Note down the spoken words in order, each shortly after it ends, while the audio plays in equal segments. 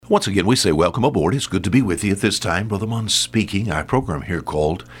Once again, we say welcome aboard. It's good to be with you at this time. Brother Munn speaking. Our program here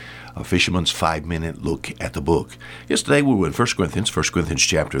called A Fisherman's 5-Minute Look at the Book. Yesterday we were in 1 Corinthians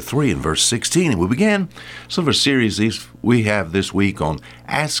chapter 3 and verse 16, and we began some of our series we have this week on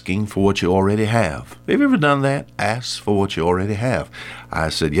asking for what you already have. Have you ever done that? Ask for what you already have. I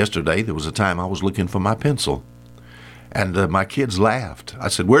said yesterday there was a time I was looking for my pencil. And my kids laughed. I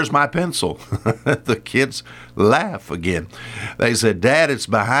said, "Where's my pencil?" The kids laugh again. They said, "Dad, it's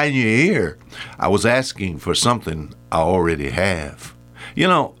behind your ear." I was asking for something I already have. You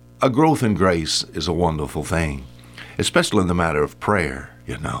know, a growth in grace is a wonderful thing, especially in the matter of prayer,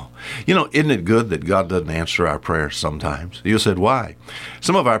 you know. Isn't it good that God doesn't answer our prayers sometimes? You said, why?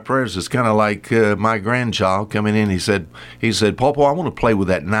 Some of our prayers is kind of like my grandchild coming in. He said, "Papa, I want to play with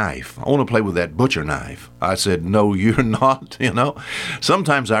that knife. I want to play with that butcher knife." I said, "No, you're not,"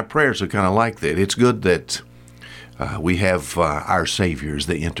 Sometimes our prayers are kind of like that. It's good that we have our Savior as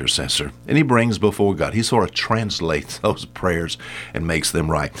the intercessor, and He brings before God. He sort of translates those prayers and makes them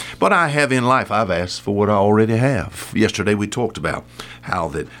right. But I've asked for what I already have. Yesterday we talked about how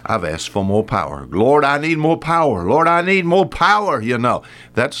that I've asked for more power. Lord, I need more power. Lord, I need more power.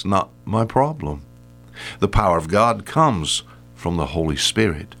 That's not my problem. The power of God comes from the Holy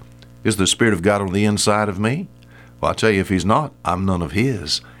Spirit. Is the Spirit of God on the inside of me? Well, I'll tell you, if He's not, I'm none of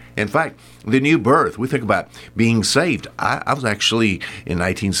His. In fact, the new birth, we think about being saved. I was actually, in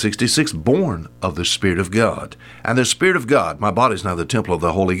 1966, born of the Spirit of God. And the Spirit of God, my body's now the temple of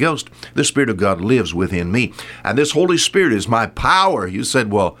the Holy Ghost. The Spirit of God lives within me. And this Holy Spirit is my power. You said,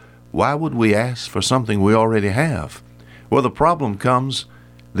 well, why would we ask for something we already have? Well, the problem comes,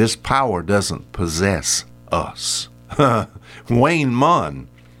 this power doesn't possess us. Wayne Munn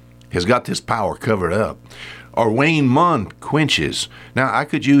has got this power covered up. Or Wayne Munn quenches. Now, I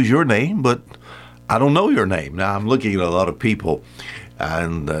could use your name, but I don't know your name. Now, I'm looking at a lot of people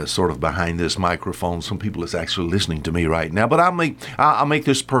and sort of behind this microphone, some people that's actually listening to me right now. But I'll make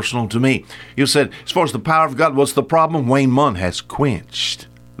this personal to me. You said, as far as the power of God, what's the problem? Wayne Munn has quenched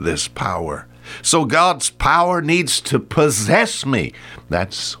this power. So God's power needs to possess me.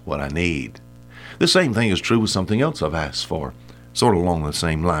 That's what I need. The same thing is true with something else I've asked for, sort of along the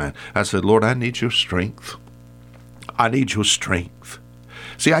same line. I said, Lord, I need your strength. I need your strength.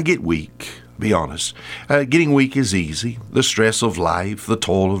 See, I get weak, be honest. Getting weak is easy. The stress of life, the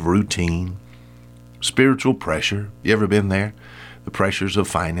toil of routine, spiritual pressure. You ever been there? The pressures of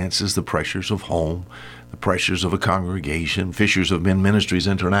finances, the pressures of home, the pressures of a congregation. Fishers of Men Ministries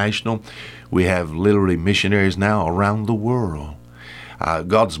International. We have literally missionaries now around the world.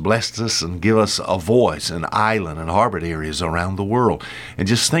 God's blessed us and give us a voice in island and harbor areas around the world. And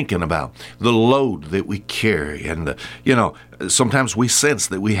just thinking about the load that we carry. And, sometimes we sense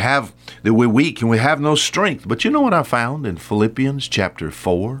that we're weak and we have no strength. But you know what I found in Philippians chapter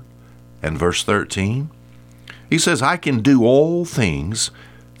 4 and verse 13? He says, I can do all things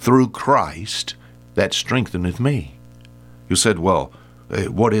through Christ that strengtheneth me. You said, well,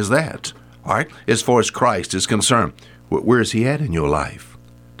 what is that? All right, as far as Christ is concerned, where is He at in your life?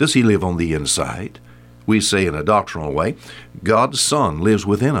 Does He live on the inside? We say in a doctrinal way, God's Son lives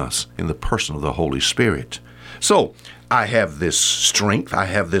within us in the person of the Holy Spirit. So, I have this strength, I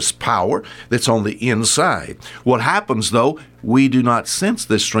have this power that's on the inside. What happens, though, we do not sense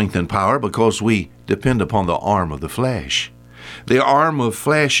this strength and power because we depend upon the arm of the flesh. The arm of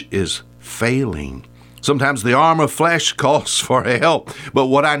flesh is failing. Sometimes the arm of flesh calls for help, but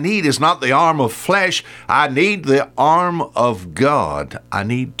what I need is not the arm of flesh. I need the arm of God. I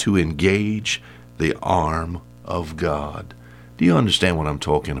need to engage the arm of God. Do you understand what I'm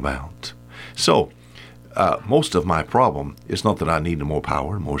talking about? So, most of my problem is not that I need more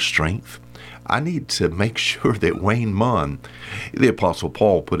power, more strength. I need to make sure that Wayne Munn, the Apostle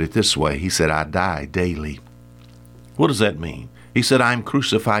Paul put it this way. He said, I die daily. What does that mean? He said, I'm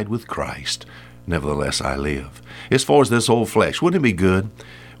crucified with Christ. Nevertheless, I live. As far as this old flesh, wouldn't it be good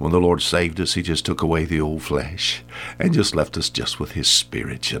when the Lord saved us, He just took away the old flesh and just left us just with His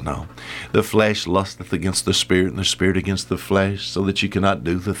Spirit, The flesh lusteth against the Spirit and the Spirit against the flesh, so that you cannot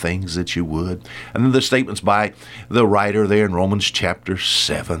do the things that you would. And then the statements by the writer there in Romans chapter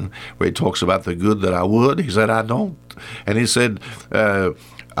 7, where he talks about the good that I would. He said, I don't. And he said, the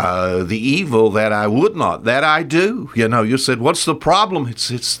evil that I would not, that I do. You said, what's the problem?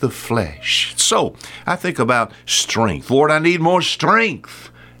 It's the flesh. So I think about strength. Lord, I need more strength.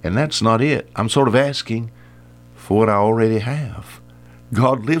 And that's not it. I'm sort of asking for what I already have.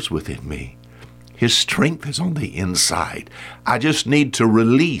 God lives within me. His strength is on the inside. I just need to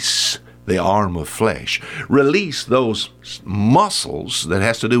release the arm of flesh. Release those muscles that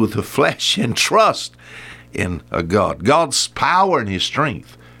has to do with the flesh and trust in a God. God's power and His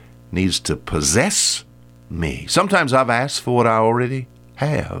strength needs to possess me. Sometimes I've asked for what I already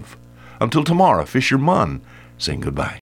have. Until tomorrow, Fisher Munn saying goodbye.